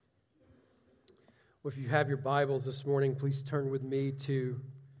Well, if you have your Bibles this morning, please turn with me to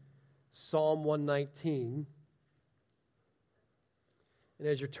Psalm 119. And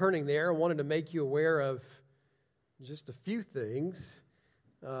as you're turning there, I wanted to make you aware of just a few things.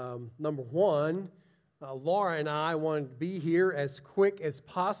 Number one, Laura and I wanted to be here as quick as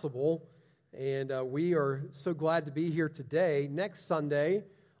possible, and we are so glad to be here today. Next Sunday,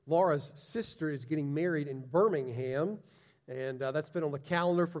 Laura's sister is getting married in Birmingham, and that's been on the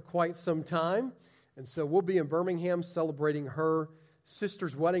calendar for quite some time. And so we'll be in Birmingham celebrating her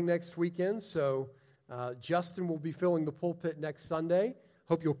sister's wedding next weekend. So Justin will be filling the pulpit next Sunday.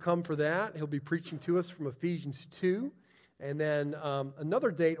 Hope you'll come for that. He'll be preaching to us from Ephesians 2. And then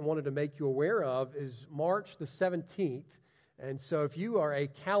another date I wanted to make you aware of is March the 17th. And so if you are a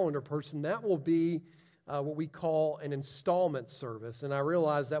calendar person, that will be what we call an installment service. And I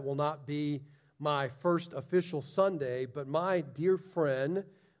realize that will not be my first official Sunday, but my dear friend,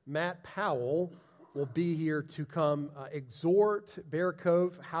 Matt Powell, will be here to come exhort Bear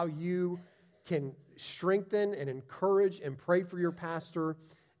Cove how you can strengthen and encourage and pray for your pastor.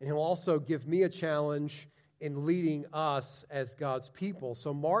 And he'll also give me a challenge in leading us as God's people.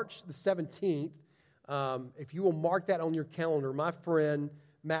 So March the 17th, if you will mark that on your calendar, my friend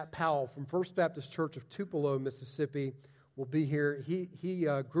Matt Powell from First Baptist Church of Tupelo, Mississippi, will be here. He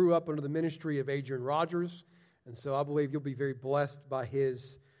grew up under the ministry of Adrian Rogers, and so I believe you'll be very blessed by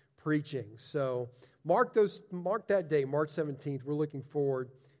his preaching. So mark that day, March 17th. We're looking forward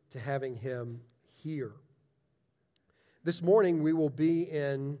to having him here. This morning we will be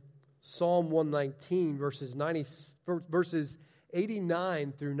in Psalm 119, verses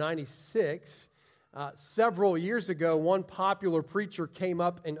 89 through 96. Several years ago, one popular preacher came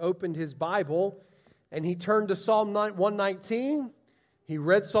up and opened his Bible, and he turned to Psalm 119. He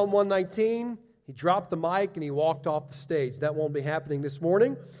read Psalm 119. He dropped the mic, and he walked off the stage. That won't be happening this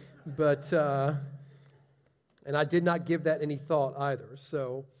morning. But, and I did not give that any thought either.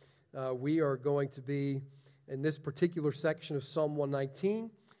 So we are going to be in this particular section of Psalm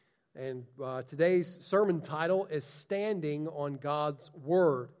 119. And today's sermon title is Standing on God's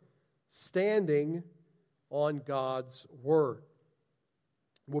Word. Standing on God's Word.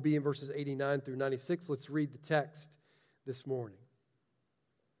 We'll be in verses 89 through 96. Let's read the text this morning.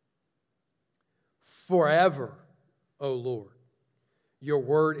 Forever, O Lord, your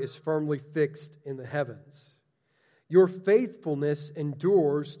word is firmly fixed in the heavens. Your faithfulness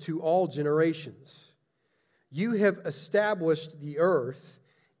endures to all generations. You have established the earth,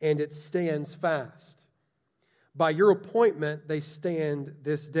 and it stands fast. By your appointment they stand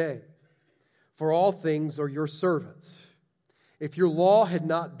this day, for all things are your servants. If your law had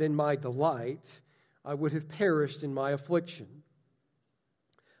not been my delight, I would have perished in my affliction.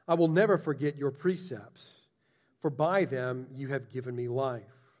 I will never forget your precepts, for by them you have given me life.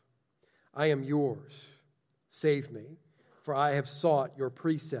 I am yours. Save me, for I have sought your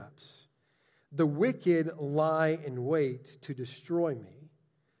precepts. The wicked lie in wait to destroy me,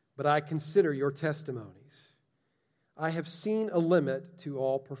 but I consider your testimonies. I have seen a limit to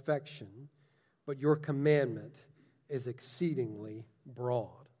all perfection, but your commandment is exceedingly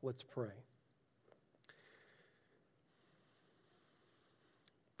broad. Let's pray.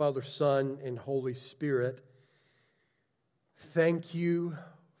 Father, Son, and Holy Spirit, thank you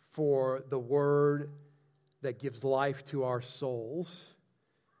for the word that gives life to our souls,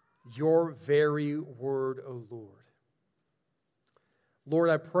 your very word, O Lord.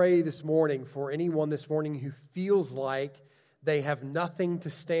 Lord, I pray this morning for anyone this morning who feels like they have nothing to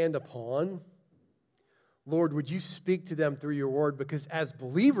stand upon. Lord, would you speak to them through your word? Because as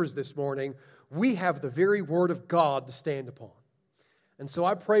believers this morning, we have the very word of God to stand upon. And so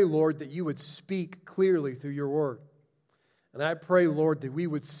I pray, Lord, that you would speak clearly through your word. And I pray, Lord, that we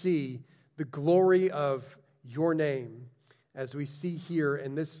would see the glory of your name as we see here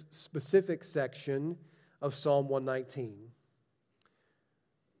in this specific section of Psalm 119.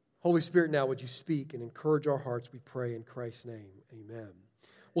 Holy Spirit, now would you speak and encourage our hearts, we pray in Christ's name. Amen.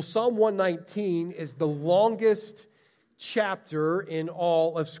 Well, Psalm 119 is the longest chapter in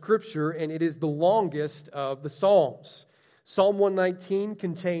all of Scripture, and it is the longest of the Psalms. Psalm 119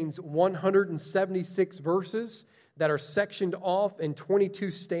 contains 176 verses that are sectioned off in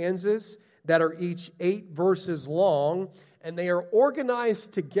 22 stanzas that are each 8 verses long, and they are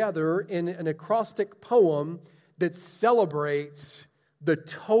organized together in an acrostic poem that celebrates the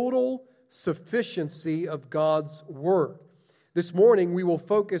total sufficiency of God's Word. This morning we will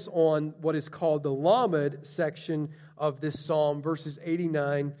focus on what is called the Lamed section of this psalm, verses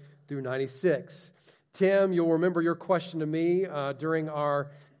 89 through 96. Tim, you'll remember your question to me during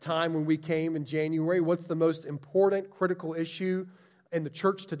our time when we came in January. What's the most important critical issue in the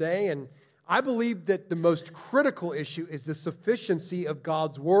church today? And I believe that the most critical issue is the sufficiency of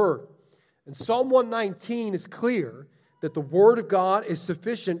God's Word. And Psalm 119 is clear that the Word of God is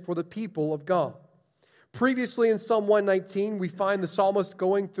sufficient for the people of God. Previously in Psalm 119, we find the psalmist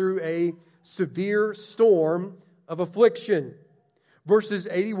going through a severe storm of affliction. Verses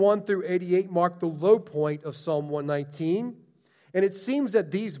 81 through 88 mark the low point of Psalm 119, and it seems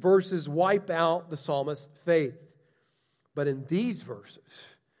that these verses wipe out the psalmist's faith. But in these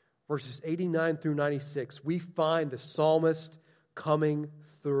verses 89 through 96, we find the psalmist coming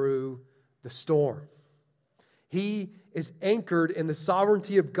through the storm. He is anchored in the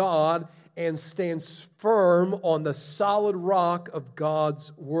sovereignty of God and stands firm on the solid rock of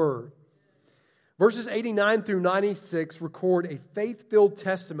God's Word. Verses 89 through 96 record a faith-filled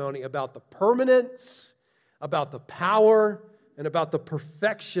testimony about the permanence, about the power, and about the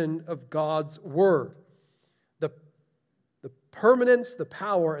perfection of God's Word. The permanence, the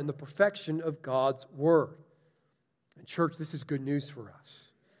power, and the perfection of God's Word. And church, this is good news for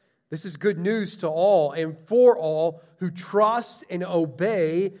us. This is good news to all and for all who trust and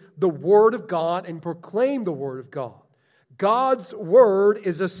obey the Word of God and proclaim the Word of God. God's Word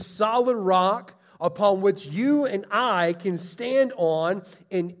is a solid rock upon which you and I can stand on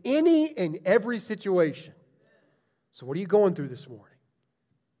in any and every situation. So what are you going through this morning?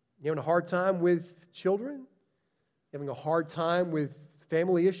 You having a hard time with children? Having a hard time with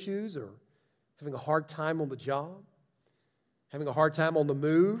family issues? Or having a hard time on the job? Having a hard time on the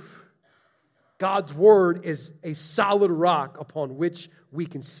move? God's Word is a solid rock upon which we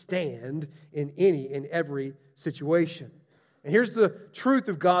can stand in any and every situation. And here's the truth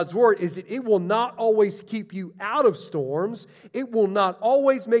of God's Word, is that it will not always keep you out of storms. It will not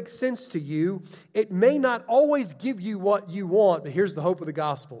always make sense to you. It may not always give you what you want, but here's the hope of the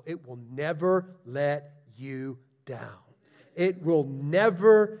gospel. It will never let you down. It will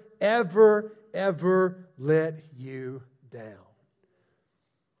never, ever, ever let you down.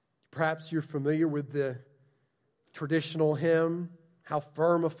 Perhaps you're familiar with the traditional hymn, "How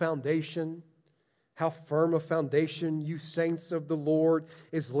firm a foundation, how firm a foundation, you saints of the Lord,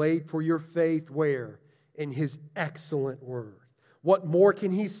 is laid for your faith." Where? In His excellent Word. What more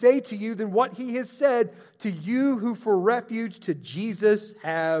can He say to you than what He has said to you who for refuge to Jesus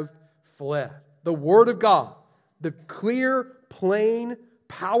have fled? The Word of God, the clear, plain,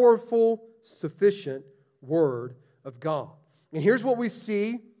 powerful, sufficient Word of God. And here's what we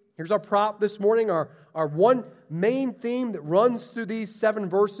see. Here's our prop this morning, our one main theme that runs through these 7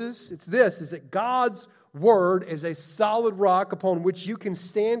 verses. It's this, is that God's Word is a solid rock upon which you can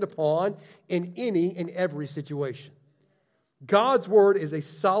stand upon in any and every situation. God's Word is a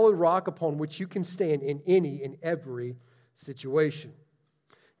solid rock upon which you can stand in any and every situation.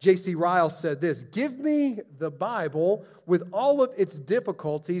 J.C. Ryle said this, "Give me the Bible with all of its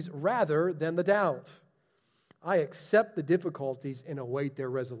difficulties rather than the doubt. I accept the difficulties and await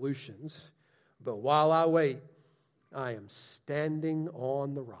their resolutions. But while I wait, I am standing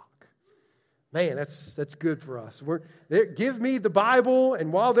on the rock." Man, that's good for us. Give me the Bible,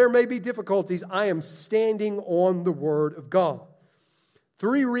 and while there may be difficulties, I am standing on the Word of God.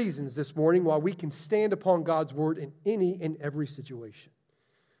 3 reasons this morning why we can stand upon God's Word in any and every situation.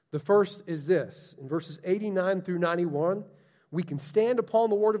 The first is this. In verses 89 through 91, we can stand upon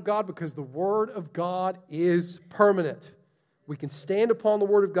the Word of God because the Word of God is permanent. We can stand upon the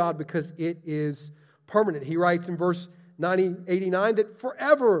Word of God because it is permanent. He writes in verse 89 that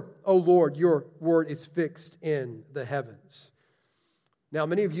forever, O Lord, your Word is fixed in the heavens. Now,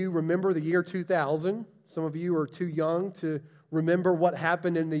 many of you remember the year 2000. Some of you are too young to remember what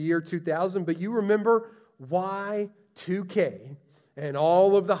happened in the year 2000, but you remember Y2K and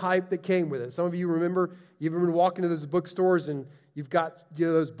all of the hype that came with it. Some of you remember, you've been walking to those bookstores and you've got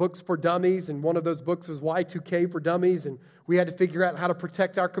those books for dummies, and one of those books was Y2K for Dummies, and we had to figure out how to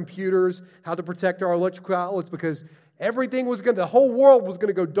protect our computers, how to protect our electrical outlets, because the whole world was going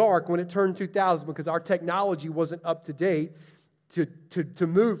to go dark when it turned 2000 because our technology wasn't up to date to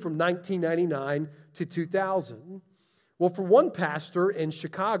move from 1999 to 2000. Well, for one pastor in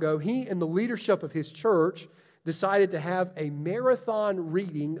Chicago, he and the leadership of his church decided to have a marathon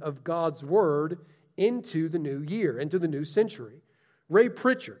reading of God's Word into the new year, into the new century. Ray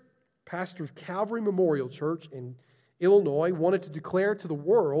Pritchard, pastor of Calvary Memorial Church in Illinois, wanted to declare to the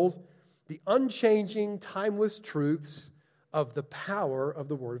world the unchanging, timeless truths of the power of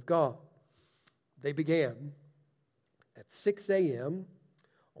the Word of God. They began at 6 a.m.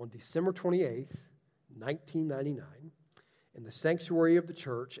 on December 28th, 1999, in the sanctuary of the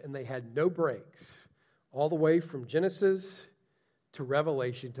church, and they had no breaks, all the way from Genesis to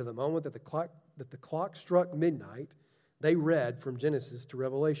Revelation, to the moment that the clock struck midnight. They read from Genesis to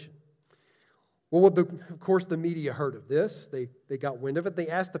Revelation. Well, of course, the media heard of this. They got wind of it. They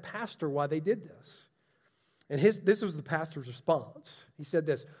asked the pastor why they did this. And this was the pastor's response. He said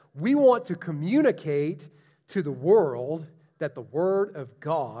this: "We want to communicate to the world that the Word of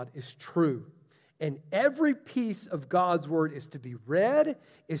God is true. And every piece of God's Word is to be read,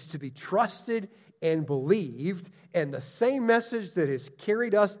 is to be trusted and believed. And the same message that has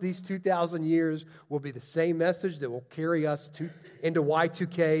carried us these 2,000 years will be the same message that will carry us into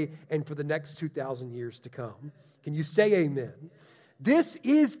Y2K and for the next 2,000 years to come." Can you say amen? This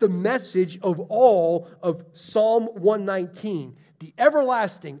is the message of all of Psalm 119, the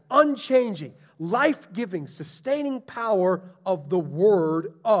everlasting, unchanging, life-giving, sustaining power of the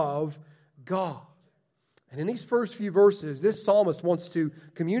Word of God. And in these first few verses, this psalmist wants to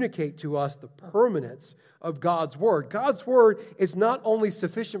communicate to us the permanence of God's Word. God's Word is not only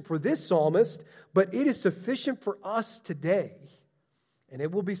sufficient for this psalmist, but it is sufficient for us today. And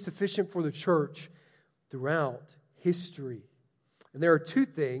it will be sufficient for the church throughout history. And there are two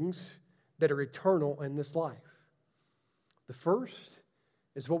things that are eternal in this life. The first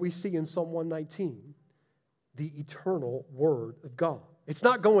is what we see in Psalm 119, the eternal Word of God. It's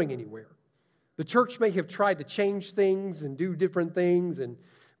not going anywhere. The church may have tried to change things and do different things, and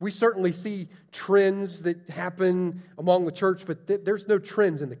we certainly see trends that happen among the church, but there's no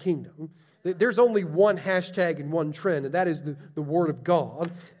trends in the kingdom. There's only one hashtag and one trend, and that is the Word of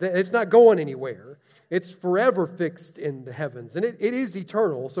God. It's not going anywhere. It's forever fixed in the heavens, and it is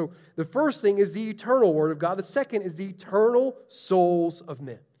eternal. So the first thing is the eternal Word of God. The second is the eternal souls of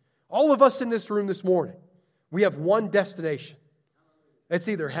men. All of us in this room this morning, we have one destination. It's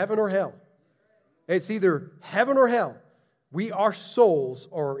either heaven or hell. It's either heaven or hell. Our souls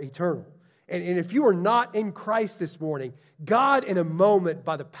are eternal. And if you are not in Christ this morning, God in a moment,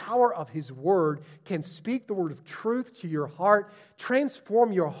 by the power of His Word, can speak the word of truth to your heart,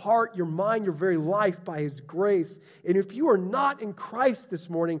 transform your heart, your mind, your very life by His grace. And if you are not in Christ this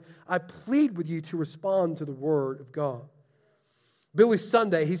morning, I plead with you to respond to the Word of God. Billy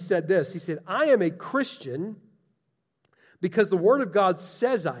Sunday, he said this. He said, "I am a Christian because the Word of God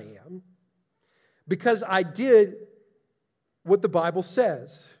says I am, because I did what the Bible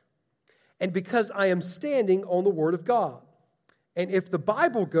says, and because I am standing on the Word of God. And if the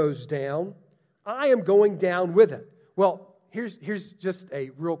Bible goes down, I am going down with it." Well, here's just a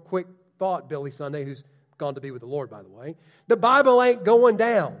real quick thought, Billy Sunday, who's gone to be with the Lord, by the way. The Bible ain't going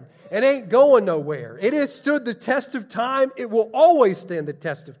down. It ain't going nowhere. It has stood the test of time. It will always stand the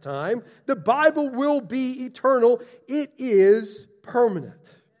test of time. The Bible will be eternal. It is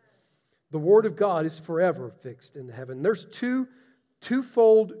permanent. The Word of God is forever fixed in the heaven. There's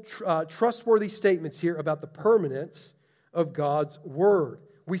twofold trustworthy statements here about the permanence of God's Word.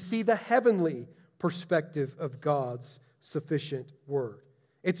 We see the heavenly perspective of God's sufficient Word.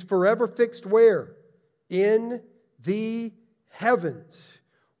 It's forever fixed where? In the heavens.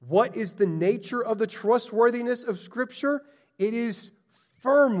 What is the nature of the trustworthiness of Scripture? It is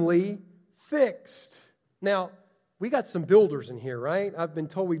firmly fixed. Now, we got some builders in here, right? I've been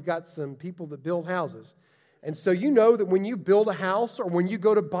told we've got some people that build houses. And so you know that when you build a house or when you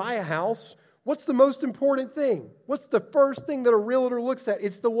go to buy a house, what's the most important thing? What's the first thing that a realtor looks at?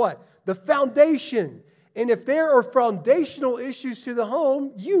 It's the what? The foundation. And if there are foundational issues to the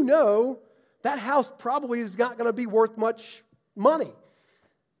home, you know that house probably is not going to be worth much money.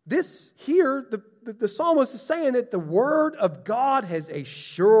 This here, the psalmist is saying that the Word of God has a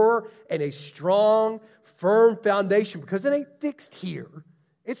sure and a strong, firm foundation because it ain't fixed here.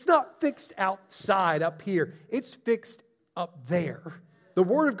 It's not fixed outside up here. It's fixed up there. The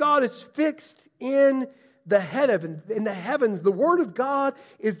Word of God is fixed in the heavens. The Word of God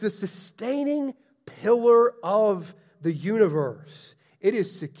is the sustaining pillar of the universe. It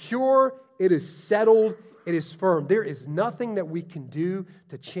is secure. It is settled. It is firm. There is nothing that we can do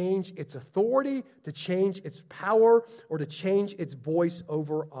to change its authority, to change its power, or to change its voice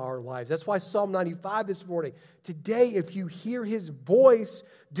over our lives. That's why Psalm 95 this morning, today if you hear His voice,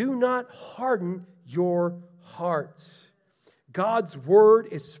 do not harden your hearts. God's Word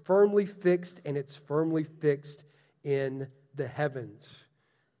is firmly fixed, and it's firmly fixed in the heavens.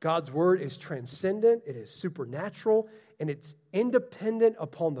 God's Word is transcendent, it is supernatural, and it's independent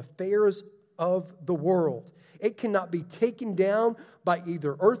upon the affairs of the world. It cannot be taken down by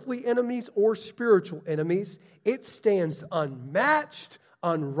either earthly enemies or spiritual enemies. It stands unmatched,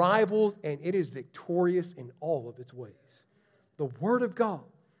 unrivaled, and it is victorious in all of its ways. The Word of God.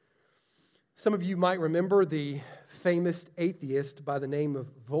 Some of you might remember the famous atheist by the name of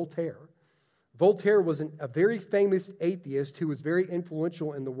Voltaire. Voltaire was a very famous atheist who was very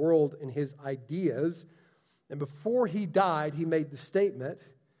influential in the world in his ideas. And before he died, he made the statement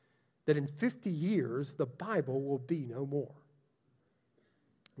that in 50 years, the Bible will be no more.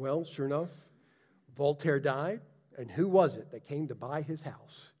 Well, sure enough, Voltaire died, and who was it that came to buy his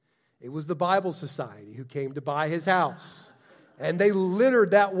house? It was the Bible Society who came to buy his house. And they littered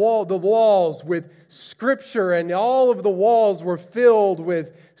the walls with Scripture, and all of the walls were filled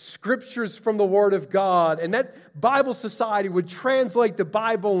with Scriptures from the Word of God. And that Bible Society would translate the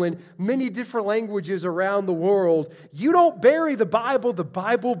Bible in many different languages around the world. You don't bury the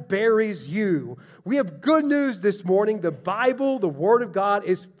Bible buries you. We have good news this morning. The Bible, the Word of God,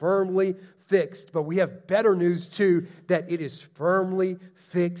 is firmly fixed. But we have better news too, that it is firmly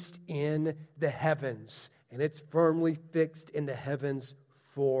fixed in the heavens. And it's firmly fixed in the heavens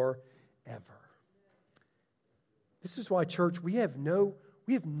forever. This is why, church, we have no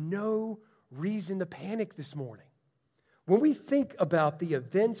reason to panic this morning. When we think about the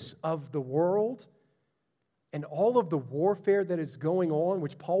events of the world and all of the warfare that is going on,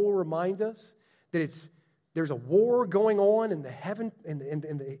 which Paul will remind us that there's a war going on in the heaven,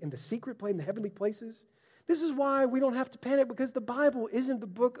 in the secret place, in the heavenly places. This is why we don't have to panic, because the Bible isn't the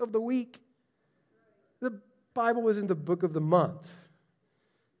book of the week. The Bible isn't the book of the month.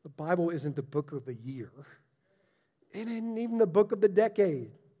 The Bible isn't the book of the year. It isn't even the book of the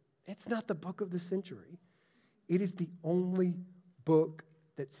decade. It's not the book of the century. It is the only book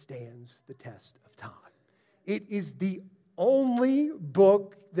that stands the test of time. It is the only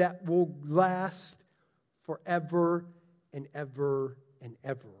book that will last forever and ever and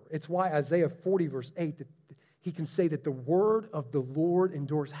ever. It's why Isaiah 40 verse 8, that he can say that the word of the Lord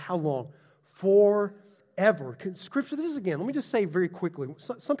endures how long? Forever. Scripture, this is again, let me just say very quickly,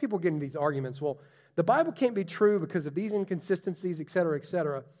 some people get into these arguments, well, the Bible can't be true because of these inconsistencies, et cetera, et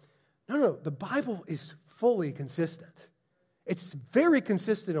cetera. No, the Bible is fully consistent. It's very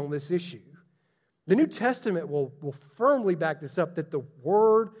consistent on this issue. The New Testament will firmly back this up, that the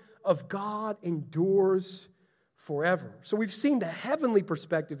Word of God endures forever. So we've seen the heavenly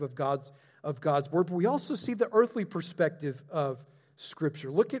perspective of God's Word, but we also see the earthly perspective of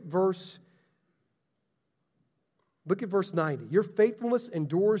Scripture. Look at verse 90. Your faithfulness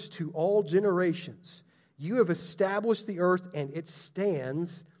endures to all generations. You have established the earth, and it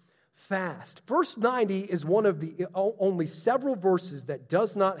stands fast. Verse 90 is one of the only several verses that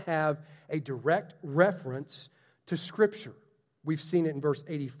does not have a direct reference to Scripture. We've seen it in verse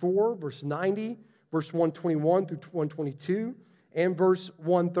 84, verse 90, verse 121 through 122, and verse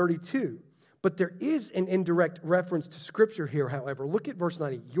 132. But there is an indirect reference to Scripture here, however. Look at verse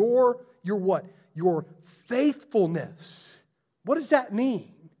 90. Your what? Your faithfulness. What does that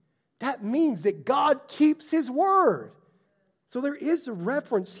mean? That means that God keeps His word. So there is a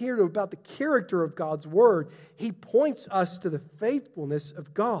reference here about the character of God's word. He points us to the faithfulness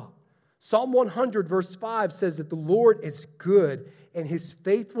of God. Psalm 100 verse 5 says that the Lord is good, and His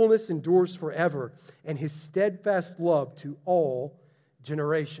faithfulness endures forever, and His steadfast love to all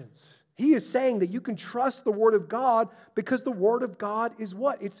generations. He is saying that you can trust the Word of God because the Word of God is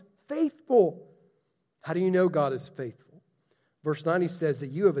what? It's faithful. How do you know God is faithful? Verse 90 says that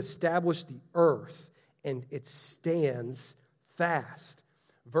you have established the earth, and it stands fast.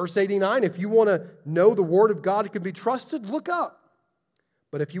 Verse 89, if you want to know the Word of God can be trusted, look up.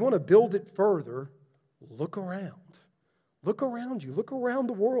 But if you want to build it further, look around. Look around you. Look around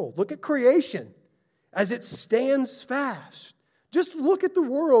the world. Look at creation as it stands fast. Just look at the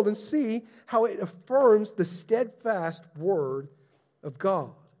world and see how it affirms the steadfast Word of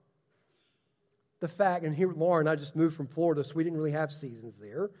God. The fact, and here Laura and I just moved from Florida, so we didn't really have seasons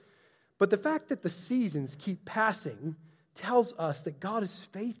there. But the fact that the seasons keep passing tells us that God is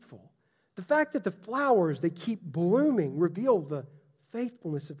faithful. The fact that the flowers, they keep blooming, reveal the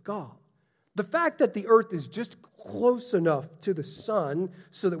faithfulness of God. The fact that the earth is just close enough to the sun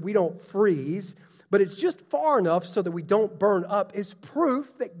so that we don't freeze, but it's just far enough so that we don't burn up, is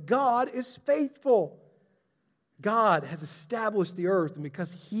proof that God is faithful. God has established the earth, and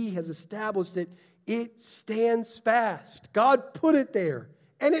because He has established it, it stands fast. God put it there,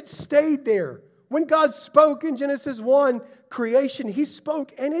 and it stayed there. When God spoke in Genesis 1, creation, He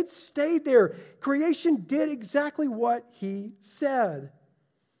spoke, and it stayed there. Creation did exactly what He said.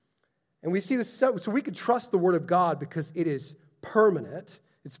 And we see this, so we can trust the Word of God because it is permanent.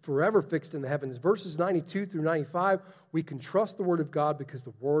 It's forever fixed in the heavens. Verses 92 through 95, we can trust the Word of God because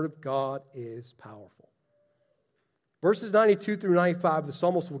the Word of God is powerful. Verses 92 through 95, the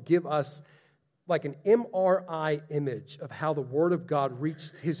psalmist will give us like an MRI image of how the Word of God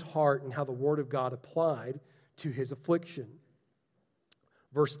reached his heart and how the Word of God applied to his affliction.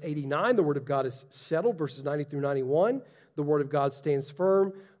 Verse 89, the Word of God is settled. Verses 90 through 91, the Word of God stands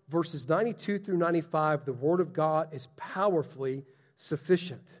firm. Verses 92 through 95, the Word of God is powerfully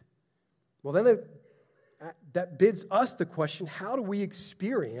sufficient. Well, then that bids us the question, how do we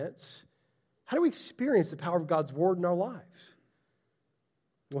experience the power of God's Word in our lives?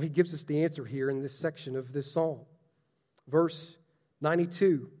 Well, he gives us the answer here in this section of this psalm. Verse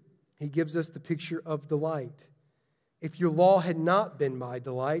 92, he gives us the picture of delight. If your law had not been my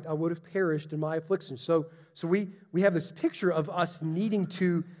delight, I would have perished in my affliction. So we have this picture of us needing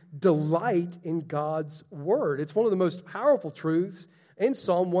to delight in God's Word. It's one of the most powerful truths in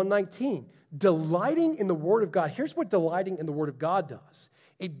Psalm 119. Delighting in the Word of God. Here's what delighting in the Word of God does.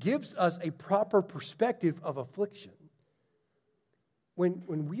 It gives us a proper perspective of affliction.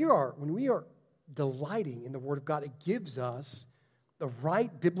 When we are delighting in the Word of God, it gives us the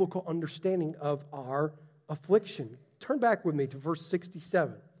right biblical understanding of our affliction. Turn back with me to verse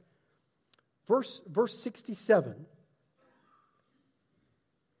 67. Verse 67.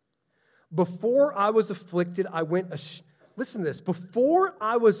 Before I was afflicted, I went listen to this. Before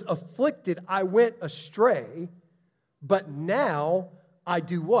I was afflicted, I went astray, but now I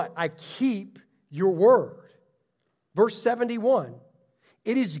do what? I keep your word. Verse 71.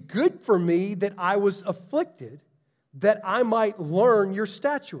 It is good for me that I was afflicted, that I might learn your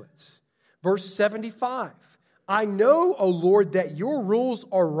statutes. Verse 75. I know, O Lord, that your rules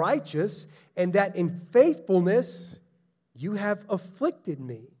are righteous, and that in faithfulness you have afflicted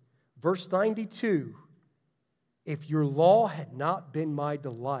me. Verse 92. If your law had not been my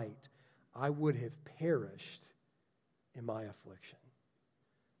delight, I would have perished in my affliction.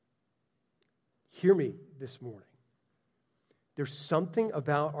 Hear me this morning. There's something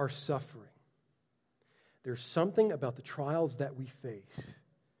about our suffering. There's something about the trials that we face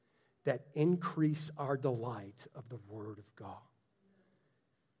that increase our delight of the Word of God.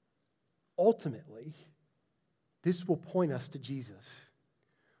 Ultimately, this will point us to Jesus,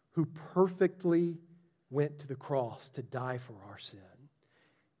 who perfectly went to the cross to die for our sin.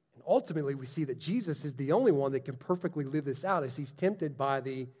 And ultimately, we see that Jesus is the only one that can perfectly live this out as he's tempted by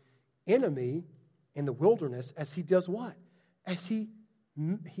the enemy in the wilderness, as he does what? As he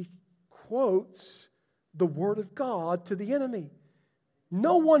quotes the Word of God to the enemy.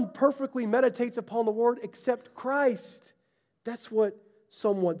 No one perfectly meditates upon the Word except Christ. That's what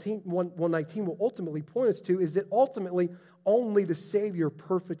Psalm 119 will ultimately point us to, is that ultimately only the Savior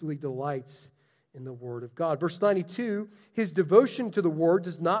perfectly delights in the Word of God. Verse 92, his devotion to the Word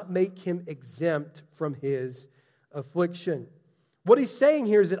does not make him exempt from his affliction. What he's saying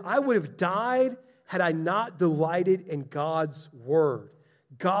here is that I would have died had I not delighted in God's Word.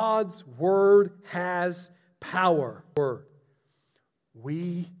 God's Word has power.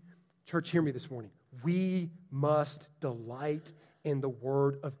 Church, hear me this morning. We must delight in the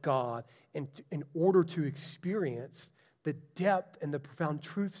Word of God in order to experience the depth and the profound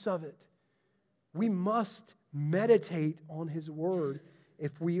truths of it. We must meditate on His Word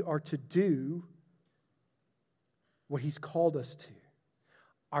if we are to do what He's called us to.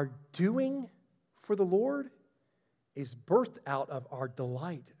 Our doing for the Lord is birthed out of our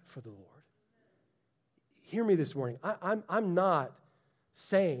delight for the Lord. Hear me this morning. I'm not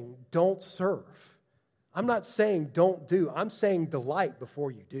saying don't serve. I'm not saying don't do. I'm saying delight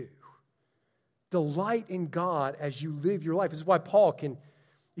before you do. Delight in God as you live your life. This is why Paul can,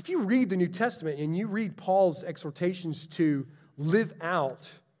 if you read the New Testament and you read Paul's exhortations to live out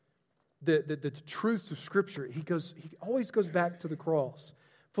the truths of Scripture, he always goes back to the cross.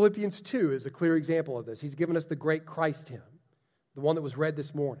 Philippians 2 is a clear example of this. He's given us the great Christ hymn, the one that was read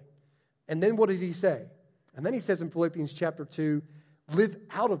this morning. And then what does he say? And then he says in Philippians chapter 2, live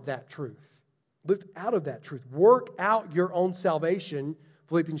out of that truth. Live out of that truth. Work out your own salvation.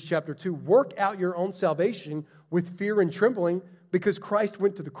 Philippians chapter 2, work out your own salvation with fear and trembling because Christ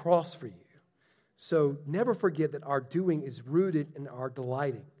went to the cross for you. So never forget that our doing is rooted in our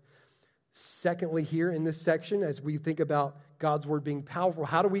delighting. Secondly, here in this section, as we think about God's Word being powerful,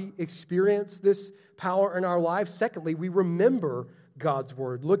 how do we experience this power in our lives? Secondly, we remember God's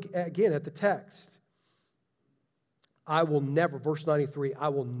Word. Look again at the text. I will never, verse 93, I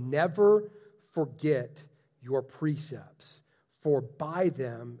will never forget your precepts, for by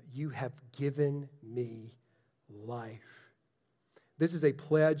them you have given me life. This is a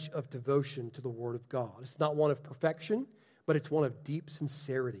pledge of devotion to the Word of God. It's not one of perfection, but it's one of deep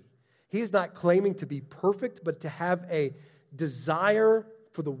sincerity. He is not claiming to be perfect, but to have a desire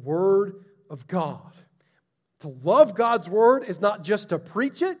for the Word of God. To love God's Word is not just to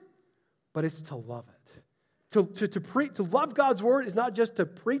preach it, but it's to love it. To love God's Word is not just to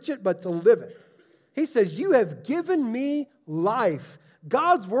preach it, but to live it. He says, you have given me life.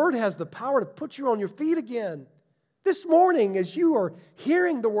 God's Word has the power to put you on your feet again. This morning, as you are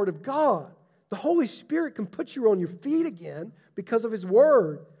hearing the Word of God, the Holy Spirit can put you on your feet again because of His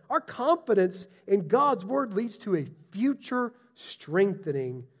Word. Our confidence in God's Word leads to a future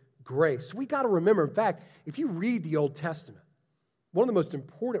strengthening grace. We got to remember, in fact, if you read the Old Testament, one of the most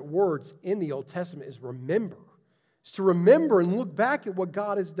important words in the Old Testament is remember. It's to remember and look back at what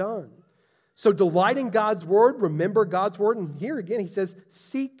God has done. So delight in God's Word, remember God's Word, and here again he says,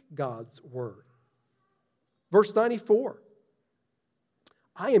 seek God's Word. Verse 94,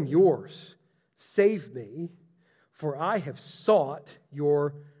 I am yours, save me, for I have sought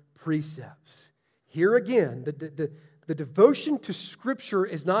your precepts. Here again, the devotion to Scripture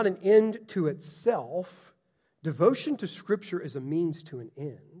is not an end to itself. Devotion to Scripture is a means to an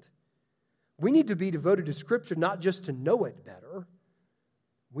end. We need to be devoted to Scripture not just to know it better.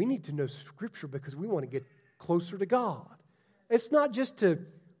 We need to know Scripture because we want to get closer to God. It's not just to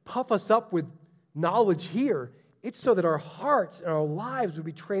puff us up with knowledge here. It's so that our hearts and our lives will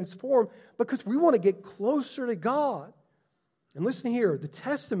be transformed because we want to get closer to God. And listen here, the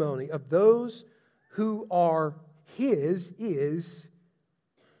testimony of those who are His is,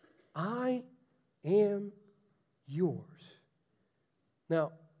 I am yours.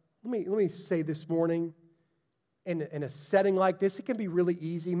 Now, let me say this morning, in a setting like this, it can be really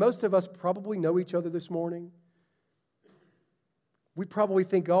easy. Most of us probably know each other this morning. We probably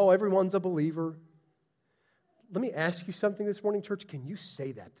think, oh, everyone's a believer. Let me ask you something this morning, church. Can you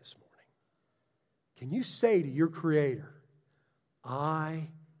say that this morning? Can you say to your Creator, I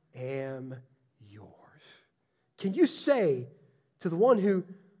am yours? Can you say to the one who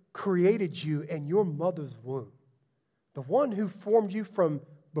created you in your mother's womb, the one who formed you from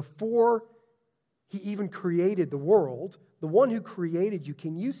before He even created the world, the one who created you,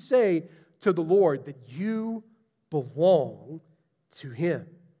 can you say to the Lord that you belong to Him?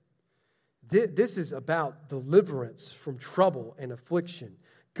 This is about deliverance from trouble and affliction.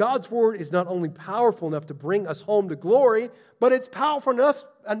 God's Word is not only powerful enough to bring us home to glory, but it's powerful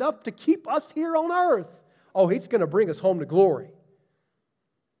enough to keep us here on earth. Oh, it's going to bring us home to glory.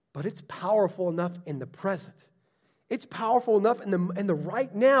 But it's powerful enough in the present. It's powerful enough in the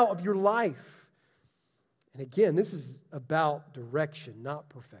right now of your life. And again, this is about direction, not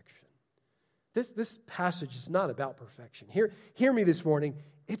perfection. This passage is not about perfection. Hear me this morning.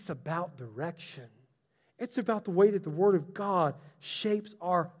 It's about direction. It's about the way that the Word of God shapes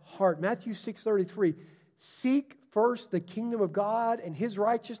our heart. Matthew 6:33, seek first the kingdom of God and His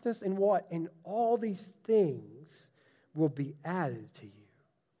righteousness, and what? And all these things will be added to you.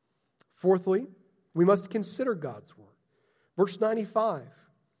 Fourthly, we must consider God's Word. Verse 95,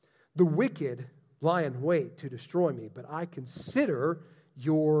 the wicked lie in wait to destroy me, but I consider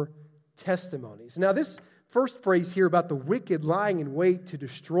your testimonies. Now this first phrase here about the wicked lying in wait to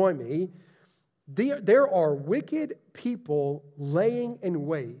destroy me, there are wicked people laying in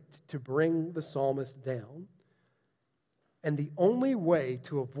wait to bring the psalmist down. And the only way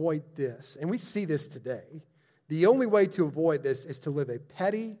to avoid this, and we see this today, the only way to avoid this is to live a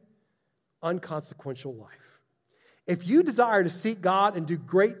petty, unconsequential life. If you desire to seek God and do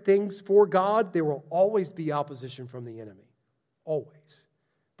great things for God, there will always be opposition from the enemy. Always.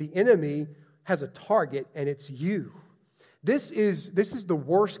 The enemy has a target, and it's you. This is the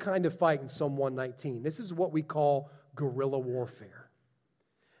worst kind of fight in Psalm 119. This is what we call guerrilla warfare.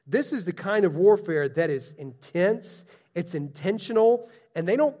 This is the kind of warfare that is intense, it's intentional, and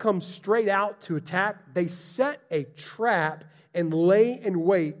they don't come straight out to attack. They set a trap and lay in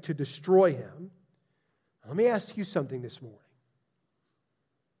wait to destroy him. Let me ask you something this morning.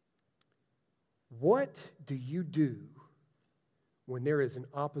 What do you do when there is an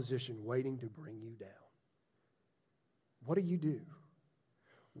opposition waiting to bring you down? What do you do?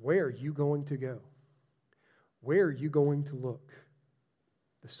 Where are you going to go? Where are you going to look?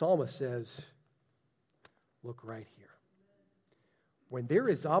 The psalmist says, look right here. When there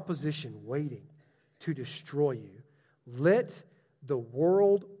is opposition waiting to destroy you, let the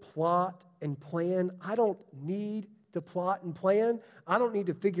world plot and plan. I don't need to plot and plan. I don't need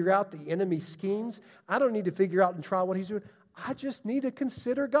to figure out the enemy's schemes. I don't need to figure out and try what he's doing. I just need to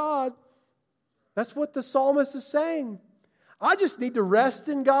consider God. That's what the psalmist is saying. I just need to rest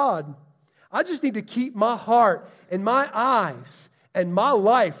in God. I just need to keep my heart and my eyes and my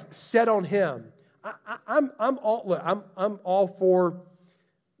life set on Him. I'm all for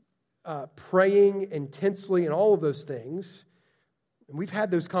praying intensely and all of those things, and we've had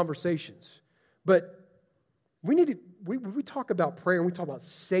those conversations. But we talk about prayer and we talk about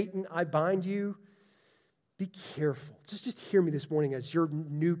Satan, I bind you. Be careful. Just hear me this morning as your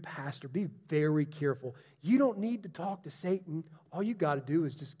new pastor. Be very careful. You don't need to talk to Satan. All you got to do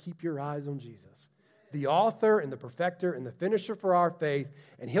is just keep your eyes on Jesus. the author and the perfecter and the finisher for our faith,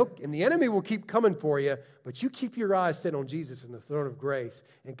 and the enemy will keep coming for you, but you keep your eyes set on Jesus and the throne of grace,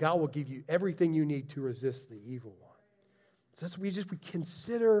 and God will give you everything you need to resist the evil one. So that's what we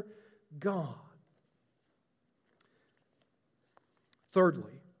consider God.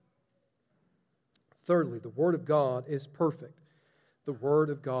 Thirdly, the Word of God is perfect. The Word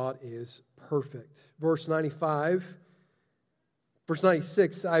of God is perfect. Verse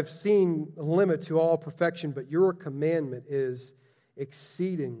 96, I've seen a limit to all perfection, but your commandment is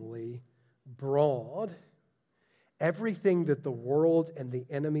exceedingly broad. Everything that the world and the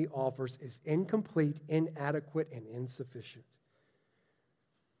enemy offers is incomplete, inadequate, and insufficient.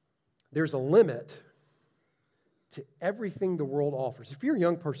 There's a limit to everything the world offers. If you're a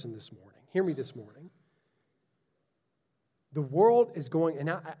young person this morning, hear me this morning. The world is going,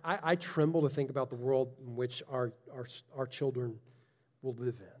 and I tremble to think about the world in which our children will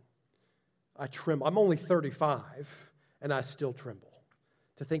live in. I tremble. I'm only 35, and I still tremble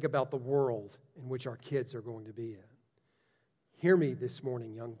to think about the world in which our kids are going to be in. Hear me this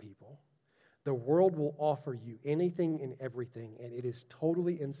morning, young people. The world will offer you anything and everything, and it is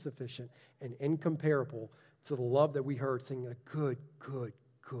totally insufficient and incomparable to the love that we heard singing, a good, good,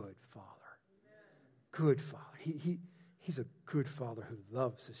 good Father. Good Father. He's a good Father who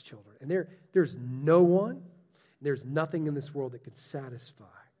loves His children. And there's no one, there's nothing in this world that can satisfy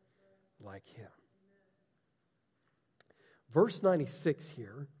like Him. Verse 96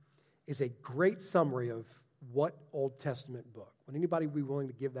 here is a great summary of what Old Testament book? Would anybody be willing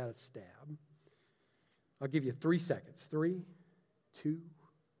to give that a stab? I'll give you 3 seconds. 3, 2,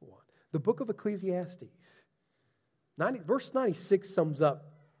 1. The book of Ecclesiastes. Verse 96 sums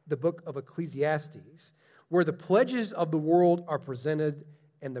up the book of Ecclesiastes, where the pledges of the world are presented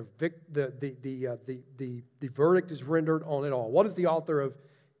and the verdict is rendered on it all. What does the author of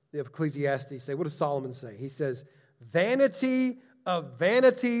Ecclesiastes say? What does Solomon say? He says, vanity of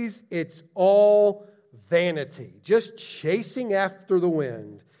vanities, it's all vanity. Just chasing after the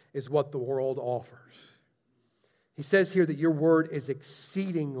wind is what the world offers. He says here that your word is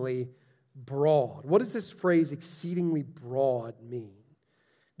exceedingly broad. What does this phrase exceedingly broad mean?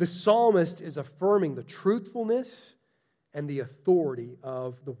 The psalmist is affirming the truthfulness and the authority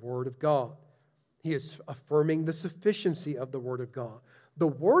of the Word of God. He is affirming the sufficiency of the Word of God. The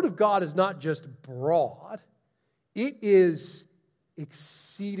Word of God is not just broad, it is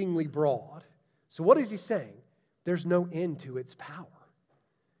exceedingly broad. So what is he saying? There's no end to its power.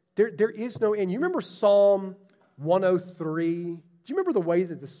 There is no end. You remember Psalm 103? Do you remember the way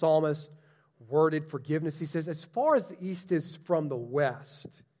that the psalmist worded forgiveness? He says, as far as the east is from the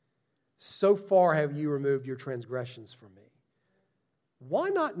west, so far have you removed your transgressions from me. Why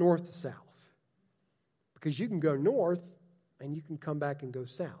not north to south? Because you can go north and you can come back and go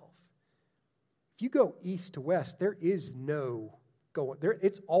south. If you go east to west, there is no going there.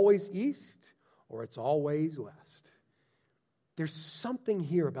 It's always east or it's always west. There's something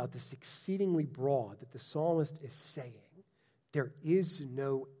here about this exceedingly broad that the psalmist is saying. There is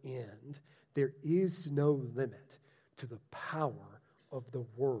no end. There is no limit to the power of the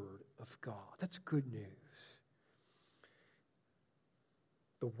Word of God. That's good news.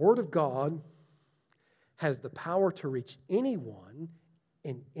 The Word of God has the power to reach anyone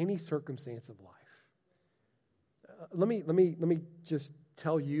in any circumstance of life. Let me just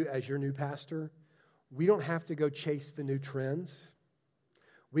tell you, as your new pastor, we don't have to go chase the new trends.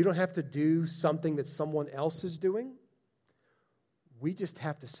 We don't have to do something that someone else is doing. We just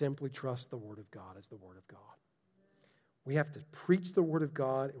have to simply trust the Word of God as the Word of God. We have to preach the Word of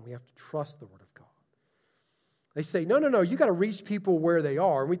God, and we have to trust the Word of God. They say, no, you got to reach people where they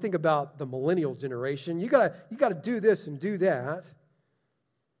are. And we think about the millennial generation. You got to do this and do that.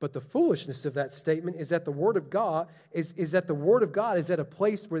 But the foolishness of that statement is that the Word of God is that the Word of God is at a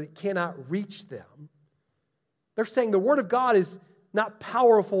place where it cannot reach them. They're saying the Word of God is not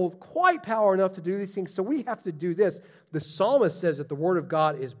quite power enough to do these things, so we have to do this. The psalmist says that the Word of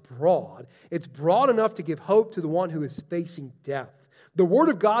God is broad. It's broad enough to give hope to the one who is facing death. The Word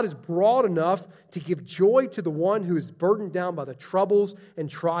of God is broad enough to give joy to the one who is burdened down by the troubles and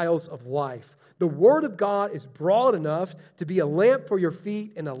trials of life. The Word of God is broad enough to be a lamp for your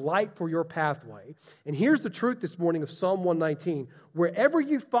feet and a light for your pathway. And here's the truth this morning of Psalm 119. Wherever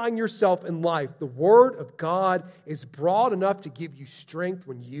you find yourself in life, the Word of God is broad enough to give you strength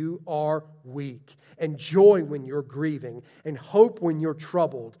when you are weak, and joy when you're grieving, and hope when you're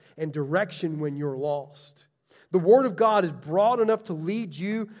troubled, and direction when you're lost. The Word of God is broad enough to lead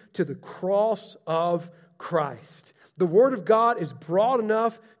you to the cross of Christ. The Word of God is broad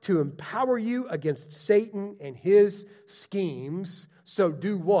enough to empower you against Satan and his schemes. So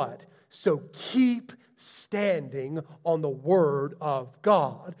do what? So keep standing on the Word of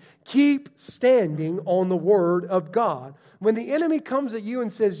God. Keep standing on the Word of God. When the enemy comes at you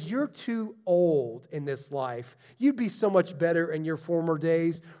and says, you're too old in this life, you'd be so much better in your former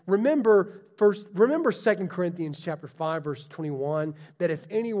days, remember 2 Corinthians chapter 5, verse 21, that if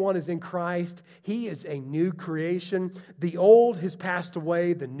anyone is in Christ, he is a new creation. The old has passed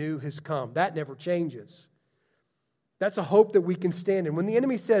away, the new has come. That never changes. That's a hope that we can stand in. When the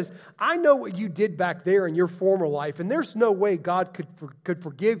enemy says, I know what you did back there in your former life, and there's no way God could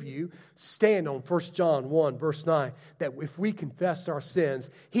forgive you, stand on 1 John 1, verse 9, that if we confess our sins,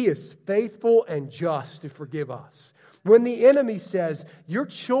 He is faithful and just to forgive us. When the enemy says, your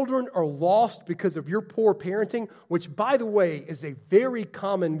children are lost because of your poor parenting, which, by the way, is a very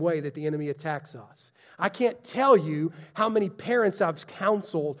common way that the enemy attacks us. I can't tell you how many parents I've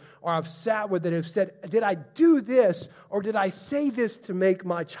counseled or I've sat with that have said, did I do this or did I say this to make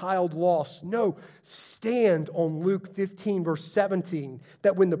my child lost? No, stand on Luke 15, verse 17,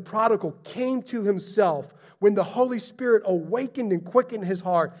 that when the prodigal came to himself, when the Holy Spirit awakened and quickened his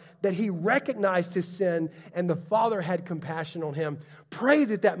heart, that he recognized his sin and the Father had compassion on him. Pray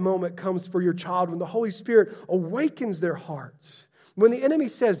that that moment comes for your child when the Holy Spirit awakens their hearts. When the enemy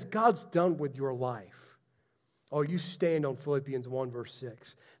says, God's done with your life, oh, you stand on Philippians 1, verse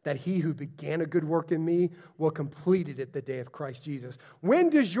 6, that he who began a good work in me will complete it at the day of Christ Jesus. When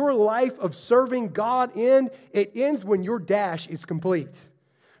does your life of serving God end? It ends when your dash is complete.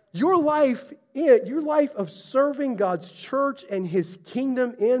 Your life of serving God's church and His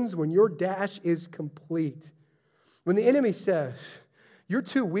kingdom ends when your dash is complete. When the enemy says, you're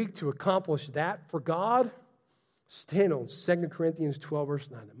too weak to accomplish that for God, stand on 2 Corinthians 12, verse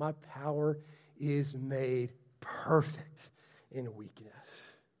 9, that my power is made perfect in weakness.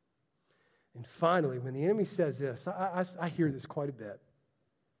 And finally, when the enemy says this, I hear this quite a bit.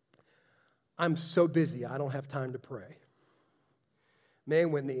 I'm so busy, I don't have time to pray.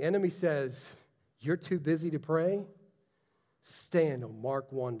 Man, when the enemy says, you're too busy to pray, stand on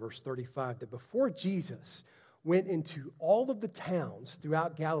Mark 1, verse 35, that before Jesus went into all of the towns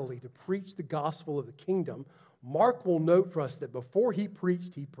throughout Galilee to preach the gospel of the kingdom, Mark will note for us that before he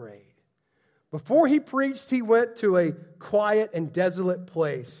preached, he prayed. Before he preached, he went to a quiet and desolate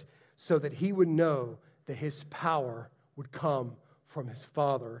place so that he would know that his power would come from his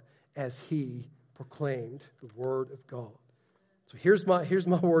Father as he proclaimed the word of God. So here's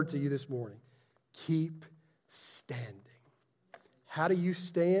my word to you this morning. Keep standing. How do you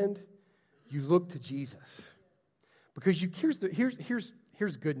stand? You look to Jesus. Because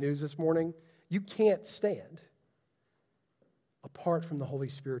here's good news this morning. You can't stand apart from the Holy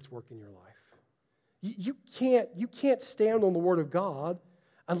Spirit's work in your life. You can't stand on the Word of God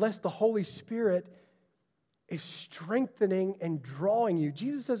unless the Holy Spirit is strengthening and drawing you.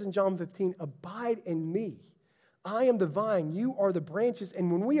 Jesus says in John 15, abide in me. I am the vine, you are the branches.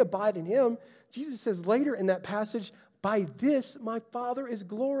 And when we abide in Him, Jesus says later in that passage, by this my Father is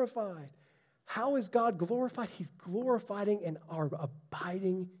glorified. How is God glorified? He's glorifying and are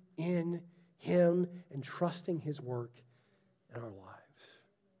abiding in Him and trusting His work in our lives.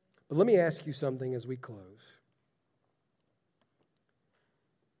 But let me ask you something as we close.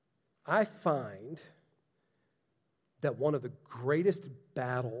 I find that one of the greatest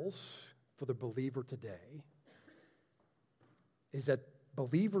battles for the believer today is that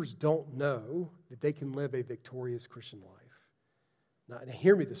believers don't know that they can live a victorious Christian life. Now,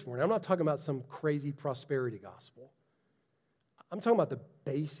 hear me this morning. I'm not talking about some crazy prosperity gospel. I'm talking about the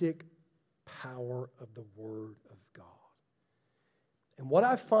basic power of the Word of God. And what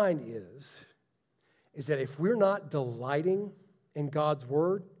I find is that if we're not delighting in God's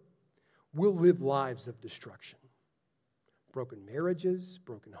Word, we'll live lives of destruction. Broken marriages,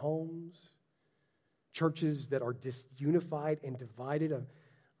 broken homes, churches that are disunified and divided.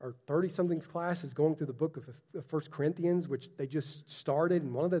 Our 30-somethings class is going through the book of 1 Corinthians, which they just started.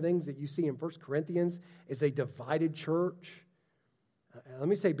 And one of the things that you see in 1 Corinthians is a divided church. Let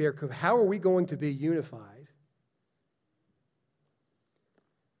me say, Bear Cove, how are we going to be unified?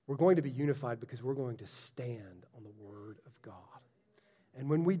 We're going to be unified because we're going to stand on the Word of God. And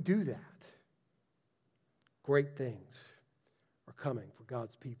when we do that, great things are coming for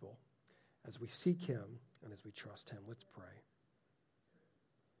God's people as we seek Him and as we trust Him. Let's pray.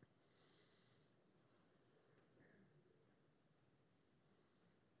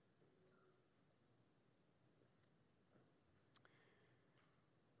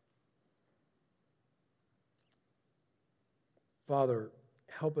 Father,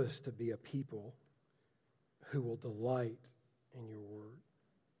 help us to be a people who will delight in your word.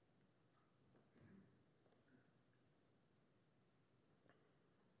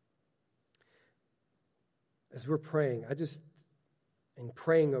 as we're praying, and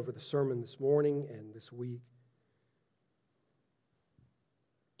praying over the sermon this morning and this week,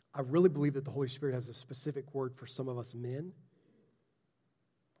 I really believe that the Holy Spirit has a specific word for some of us men.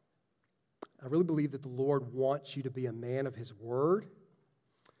 I really believe that the Lord wants you to be a man of His word,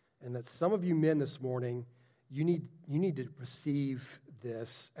 and that some of you men this morning, you need to receive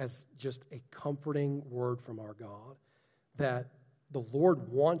this as just a comforting word from our God, that the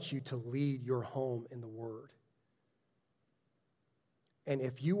Lord wants you to lead your home in the Word. And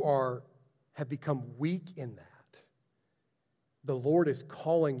if you have become weak in that, the Lord is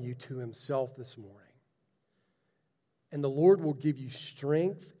calling you to Himself this morning. And the Lord will give you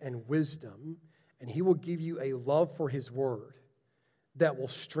strength and wisdom, and He will give you a love for His Word that will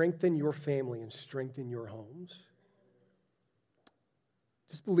strengthen your family and strengthen your homes.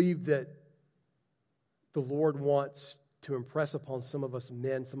 Just believe that the Lord wants to impress upon some of us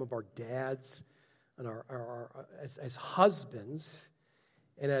men, some of our dads, and as husbands,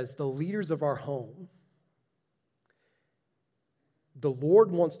 and as the leaders of our home, the Lord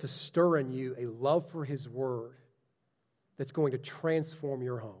wants to stir in you a love for His Word that's going to transform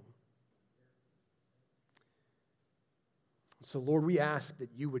your home. So, Lord, we ask that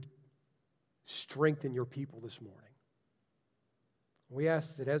you would strengthen your people this morning. We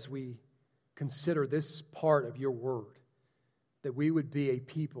ask that as we consider this part of your word, that we would be a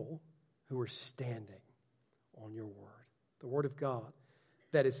people who are standing on your word, the word of God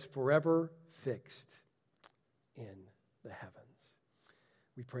that is forever fixed in the heavens.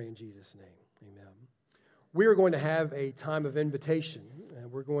 We pray in Jesus' name. Amen. We are going to have a time of invitation,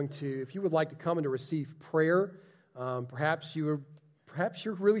 and we're going to, if you would like to come and to receive prayer, perhaps you're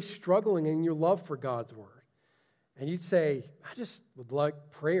really struggling in your love for God's word. And you'd say, I just would like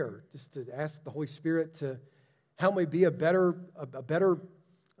prayer, just to ask the Holy Spirit to help me be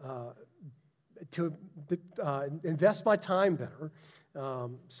to invest my time better.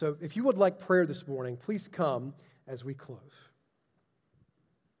 So if you would like prayer this morning, please come as we close.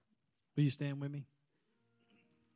 Will you stand with me?